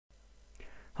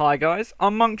Hi guys,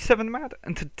 I'm Monk7Mad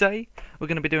and today we're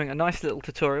going to be doing a nice little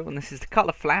tutorial, and this is the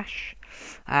colour flash.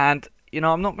 And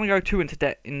I'm not going to go too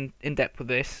in depth with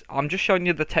this. I'm just showing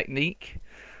you the technique.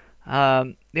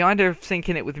 The idea of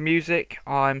syncing it with music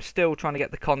I'm still trying to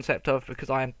get the concept of, because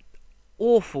I am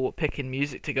awful at picking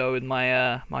music to go in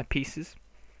my my pieces.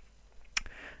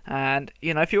 And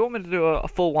if you want me to do a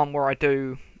full one where I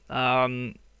do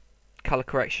color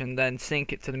correction, then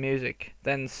sync it to the music,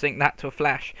 then sync that to a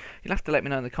flash, you'll have to let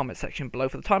me know in the comment section below.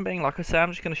 For the time being, like I say,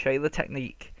 I'm just going to show you the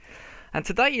technique. And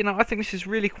today, I think this is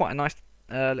really quite a nice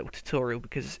little tutorial,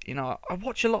 because I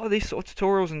watch a lot of these sort of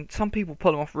tutorials and some people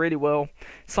pull them off really well,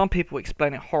 some people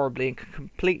explain it horribly and can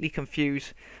completely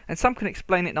confuse, and some can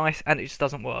explain it nice and it just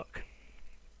doesn't work.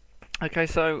 Okay,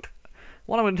 so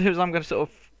what I'm going to do is I'm going to sort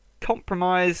of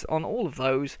compromise on all of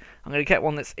those. I'm going to get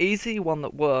one that's easy, one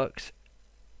that works,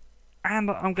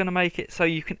 and I'm going to make it so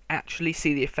you can actually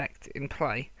see the effect in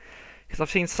play, because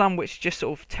I've seen some which just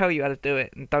sort of tell you how to do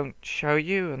it and don't show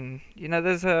you, and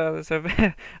there's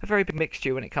a very big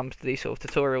mixture when it comes to these sort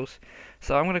of tutorials.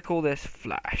 So I'm going to call this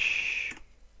Flash,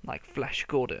 like Flash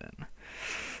Gordon.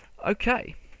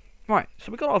 Okay, right,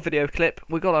 so we got our video clip,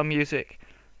 we got our music.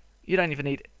 You don't even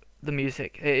need the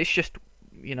music, it's just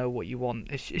what you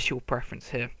want, it's your preference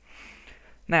here.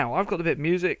 Now I've got the bit of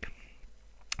music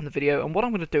and the video, and what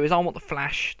I'm going to do is I want the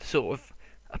flash to sort of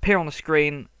appear on the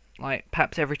screen, like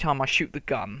perhaps every time I shoot the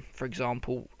gun, for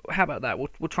example. How about that?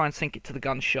 We'll try and sync it to the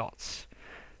gun shots.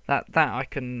 That I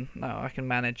can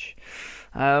manage.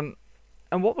 And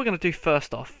what we're going to do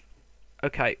first off,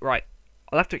 okay, right,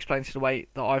 I'll have to explain this the way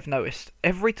that I've noticed.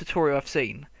 Every tutorial I've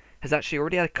seen has actually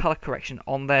already had a color correction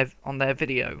on their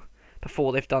video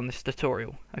before they've done this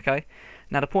tutorial. Okay,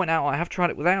 now to point out, I have tried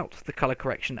it without the color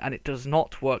correction and it does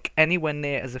not work anywhere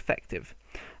near as effective.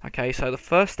 Okay, so the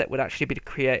first step would actually be to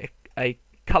create a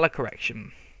color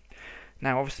correction.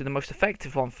 Now obviously the most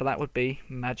effective one for that would be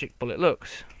Magic Bullet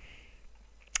Looks.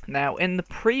 Now in the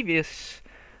previous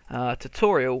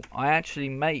tutorial I actually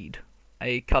made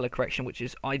a color correction which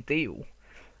is ideal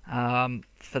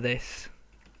for this,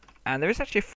 and there is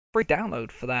actually a free download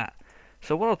for that.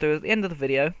 So what I'll do at the end of the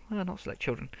video, not select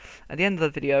children, at the end of the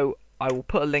video I will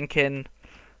put a link in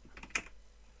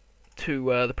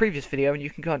to the previous video, and you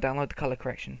can go and download the color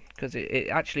correction, because it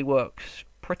actually works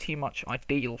pretty much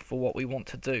ideal for what we want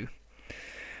to do.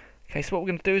 Okay, so what we're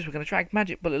going to do is we're going to drag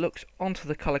Magic Bullet Looks onto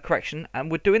the color correction,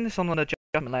 and we're doing this on an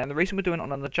adjustment layer. And the reason we're doing it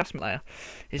on an adjustment layer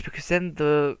is because then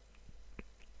the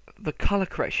color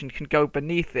correction can go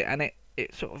beneath it, and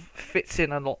it sort of fits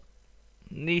in a lot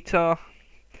neater,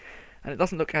 and it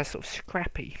doesn't look as sort of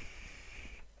scrappy.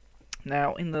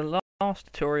 Now in the last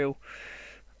tutorial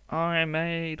I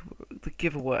made the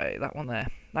giveaway, that one there,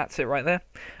 that's it right there,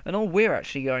 and all we're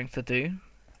actually going to do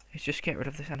is just get rid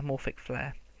of this anamorphic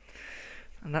flare,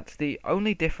 and that's the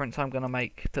only difference I'm going to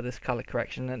make to this colour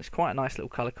correction. And it's quite a nice little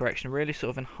colour correction, really sort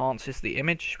of enhances the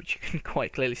image, which you can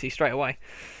quite clearly see straight away.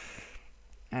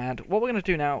 And what we're going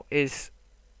to do now is,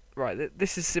 right,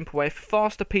 this is a simple way for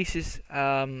faster pieces.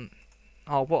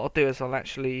 What I'll do is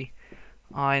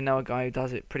I know a guy who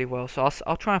does it pretty well, so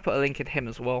I'll try and put a link in him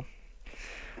as well.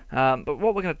 But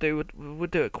what we're going to do, we'll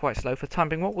do it quite slow for the time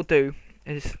being. What we'll do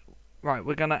is, right,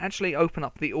 we're going to actually open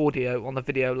up the audio on the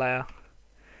video layer,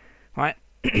 right?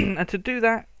 And to do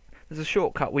that, there's a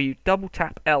shortcut where you double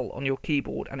tap L on your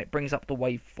keyboard and it brings up the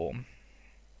waveform.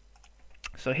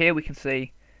 So here we can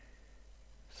see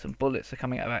some bullets are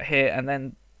coming out about here, and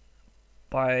then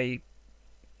let's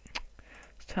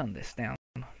turn this down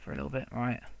for a little bit,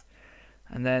 right?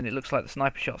 And then it looks like the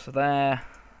sniper shots are there,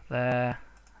 there,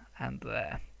 and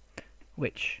there,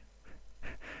 which,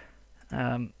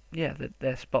 yeah,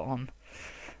 they're spot on.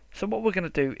 So what we're going to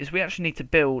do is we actually need to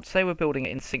build, say we're building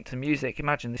it in sync to music,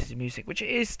 imagine this is music, which it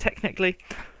is technically.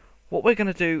 What we're going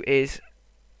to do is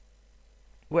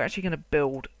we're actually going to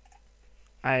build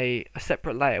a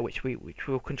separate layer which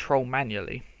we'll control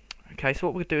manually. Okay, so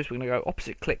what we're going to do is we're going to go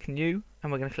opposite click new,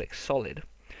 and we're going to click solid.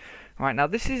 Right, now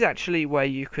this is actually where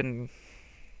you can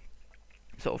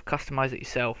sort of customize it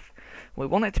yourself. We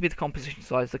want it to be the composition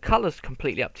size. The color's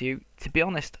completely up to you. To be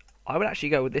honest, I would actually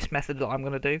go with this method that I'm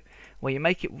going to do, where you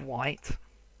make it white.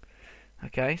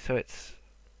 Okay, so it's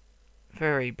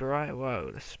very bright.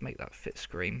 Whoa, let's make that fit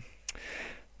screen.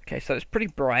 Okay, so it's pretty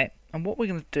bright, and what we're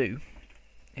going to do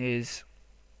is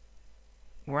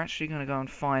we're actually going to go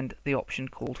and find the option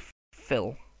called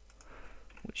fill,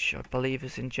 which I believe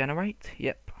is in generate.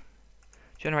 Yep,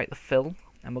 generate the fill,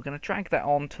 and we're going to drag that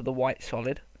onto the white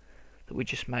solid that we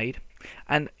just made,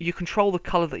 and you control the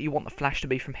color that you want the flash to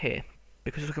be from here,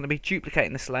 because we're going to be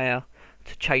duplicating this layer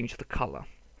to change the color.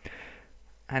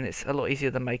 And it's a lot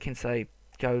easier than making, say,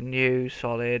 go new,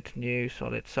 solid,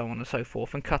 so on and so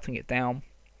forth, and cutting it down.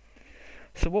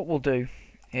 So what we'll do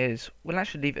is we'll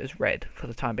actually leave it as red for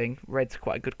the time being. Red's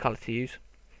quite a good colour to use.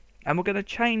 And we're going to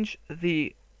change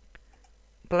the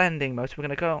blending mode. So we're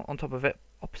going to go on top of it,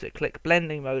 opposite click,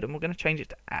 blending mode, and we're going to change it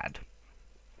to add.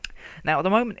 Now at the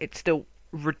moment it's still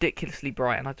ridiculously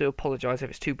bright, and I do apologise if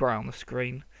it's too bright on the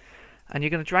screen. And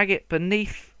you're going to drag it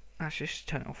beneath, actually just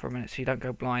turn it off for a minute so you don't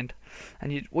go blind.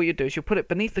 And what you do is you'll put it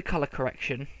beneath the colour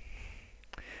correction,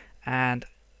 and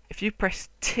if you press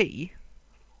T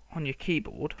on your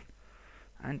keyboard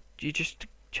and you just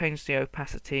change the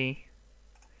opacity,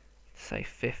 say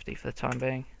 50 for the time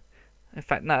being. In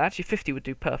fact, no, actually 50 would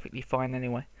do perfectly fine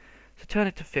anyway. So turn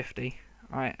it to 50,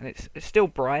 alright, and it's still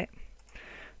bright,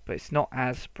 but it's not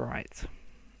as bright.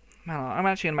 Man, I'm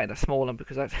actually going to make that smaller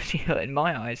because that's actually hurting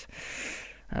my eyes.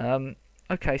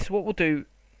 Okay, so what we'll do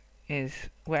is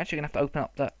we're actually going to have to open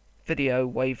up that video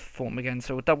waveform again.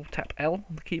 So we'll double tap L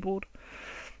on the keyboard.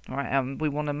 Alright, and we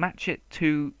want to match it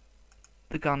to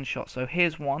the gunshot. So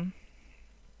here's one,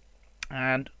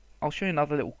 and I'll show you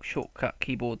another little shortcut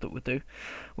keyboard that we'll do.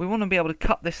 We want to be able to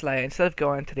cut this layer instead of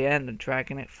going to the end and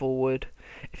dragging it forward.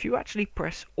 If you actually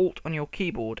press Alt on your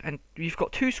keyboard, and you've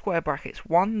got two square brackets,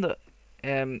 one that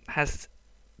has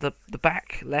the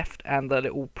back left and the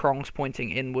little prongs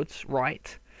pointing inwards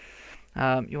right. You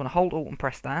want to hold Alt and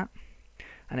press that,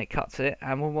 and it cuts it.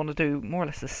 And we'll want to do more or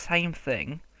less the same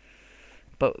thing,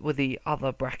 but with the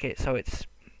other bracket, so its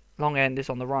long end is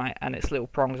on the right and its little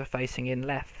prongs are facing in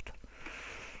left.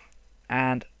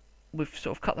 And we've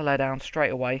sort of cut the layer down straight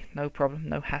away, no problem,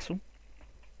 no hassle.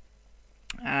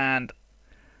 And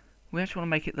we actually want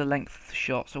to make it the length of the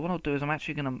shot. So what I'll do is I'm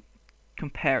actually going to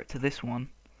compare it to this one.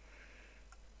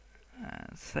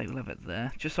 Say we'll have it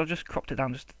there. I'll just cropped it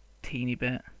down just a teeny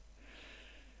bit.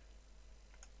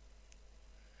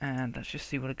 And let's just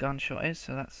see what a gunshot is.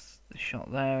 So that's the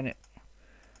shot there, and it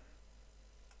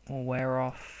will wear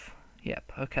off.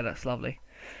 Yep, okay, that's lovely.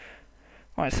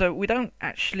 Right, so we don't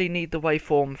actually need the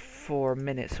waveform for a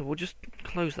minute, so we'll just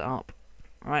close that up.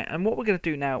 Right, and what we're going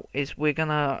to do now is we're going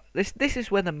to... This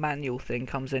is where the manual thing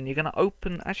comes in. You're going to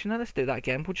open... Actually, no, let's do that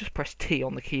again. We'll just press T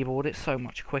on the keyboard. It's so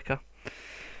much quicker.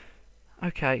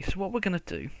 Okay, so what we're going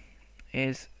to do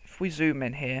is, if we zoom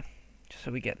in here, just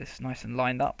so we get this nice and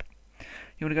lined up,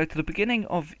 you want to go to the beginning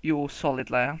of your solid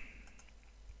layer.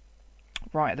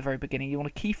 Right at the very beginning, you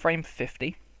want to keyframe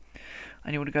 50.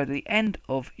 And you want to go to the end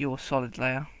of your solid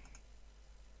layer,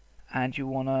 and you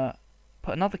want to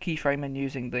put another keyframe in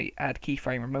using the add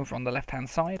keyframe remover on the left hand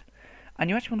side, and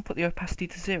you actually want to put the opacity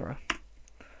to 0.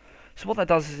 So what that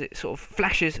does is it sort of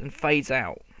flashes and fades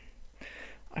out.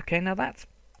 Okay, now that's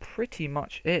pretty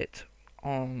much it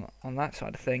on that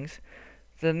side of things.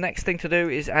 The next thing to do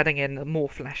is adding in more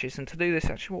flashes, and to do this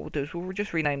actually what we'll do is we'll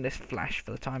just rename this flash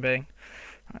for the time being.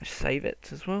 Let's save it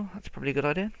as well, that's probably a good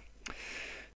idea.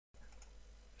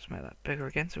 Let's make that bigger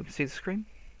again so we can see the screen.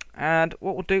 And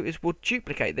what we'll do is we'll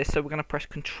duplicate this, so we're going to press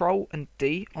Control and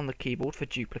D on the keyboard for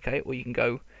duplicate, or you can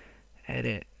go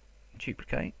Edit,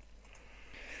 Duplicate.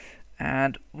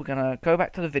 And we're going to go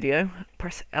back to the video,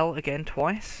 press L again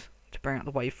twice to bring out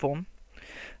the waveform.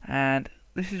 And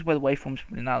this is where the waveform's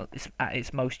now at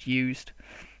its most used.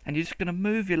 And you're just going to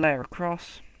move your layer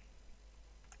across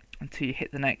until you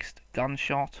hit the next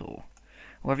gunshot, or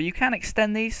wherever. You can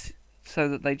extend these so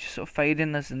that they just sort of fade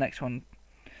in as the next one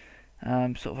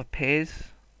sort of appears.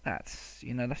 That's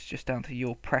just down to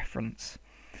your preference.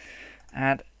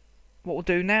 And what we'll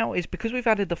do now is, because we've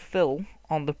added the fill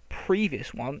on the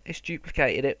previous one, it's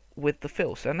duplicated it with the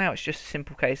fill. So now it's just a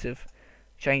simple case of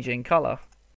changing colour.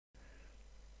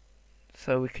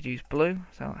 So we could use blue.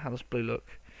 So how does blue look?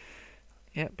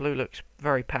 Yeah, blue looks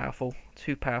very powerful,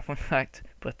 too powerful in fact,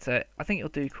 but I think it'll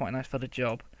do quite nice for the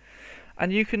job.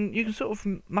 And you can sort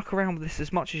of muck around with this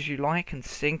as much as you like and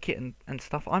sync it and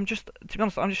stuff. To be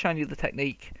honest, I'm just showing you the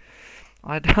technique.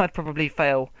 I'd probably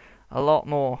fail a lot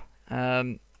more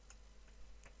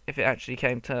if it actually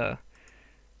came to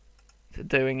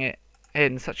doing it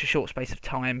in such a short space of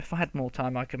time. If I had more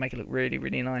time, I could make it look really,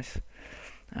 really nice.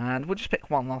 And we'll just pick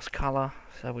one last colour.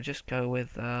 So we'll just go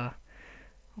with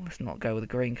let's not go with a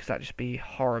green because that'd just be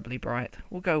horribly bright.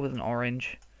 We'll go with an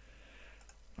orange.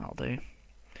 That'll do.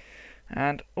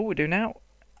 And all we do now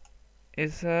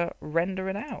is render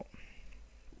it out.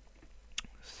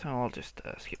 So I'll just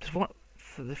skip this one.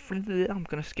 I'm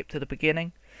going to skip to the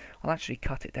beginning. I'll actually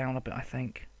cut it down a bit, I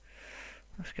think.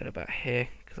 Let's get about here,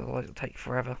 because otherwise it'll take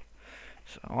forever.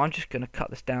 So I'm just going to cut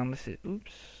this down. This is,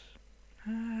 oops.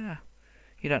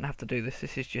 You don't have to do this.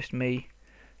 This is just me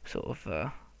sort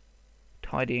of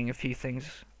tidying a few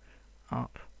things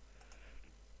up.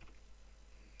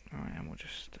 Alright, and we'll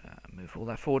just move all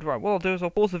that forward. Right, what I'll do is I'll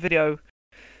pause the video,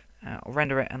 I'll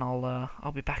render it, and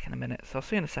I'll be back in a minute. So I'll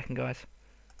see you in a second, guys.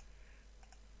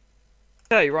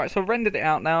 Okay, right, so I've rendered it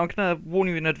out now. I'm going to warn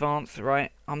you in advance,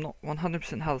 right? I'm not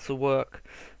 100% how this will work.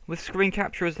 With screen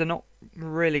capturers, they're not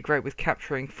really great with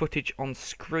capturing footage on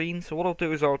screen. So what I'll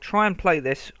do is I'll try and play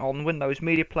this on Windows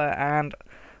Media Player and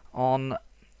on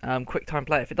QuickTime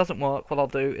Player. If it doesn't work, what I'll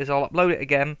do is I'll upload it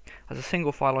again as a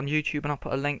single file on YouTube, and I'll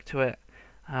put a link to it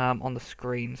on the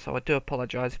screen. So I do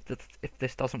apologise if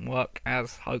this doesn't work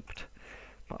as hoped.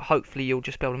 But hopefully you'll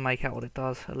just be able to make out what it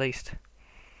does, at least.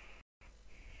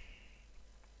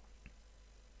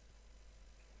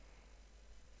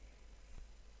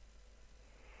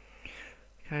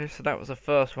 Okay, so that was the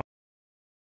first one.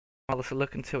 I'll just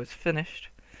look until it's finished.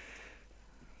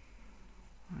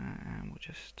 And we'll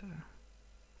just...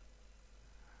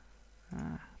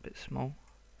 a bit small.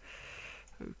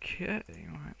 Okay,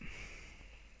 right.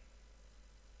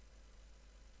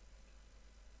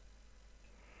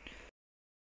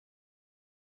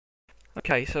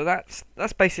 Okay, so that's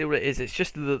basically what it is. It's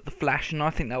just the flash, and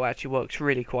I think that actually works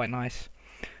really quite nice.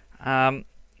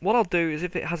 What I'll do is,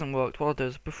 if it hasn't worked, what I'll do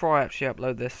is before I actually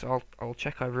upload this, I'll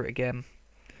check over it again,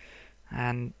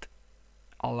 and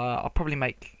I'll probably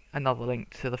make another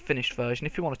link to the finished version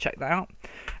if you want to check that out.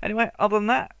 Anyway, other than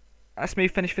that, that's me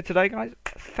finished for today, guys.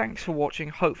 Thanks for watching.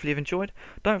 Hopefully you've enjoyed.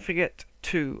 Don't forget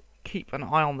to keep an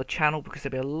eye on the channel because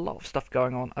there'll be a lot of stuff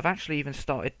going on. I've actually even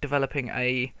started developing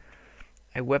a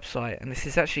website, and this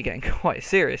is actually getting quite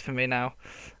serious for me now.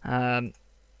 So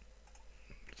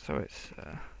it's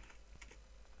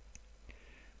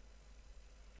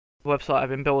website I've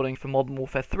been building for Modern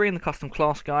Warfare 3 and the custom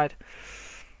class guide.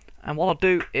 And what I'll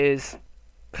do is,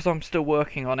 because I'm still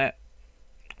working on it,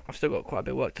 I've still got quite a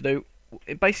bit of work to do.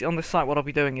 Basically on this site what I'll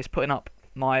be doing is putting up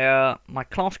my my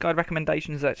class guide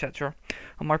recommendations, etc.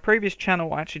 On my previous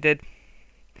channel I actually did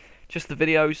just the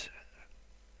videos,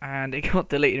 and it got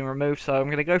deleted and removed, so I'm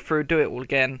going to go through, do it all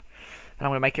again, and I'm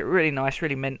going to make it really nice,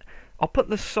 really mint. I'll put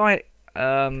the site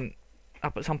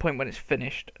up at some point when it's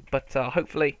finished, but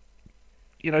hopefully,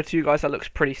 you know, to you guys that looks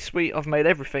pretty sweet. I've made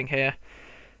everything here,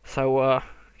 so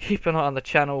keep an eye on the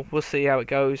channel. We'll see how it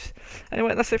goes.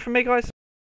 Anyway, that's it from me, guys.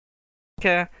 Take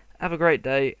care, have a great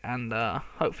day, and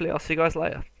hopefully I'll see you guys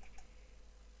later.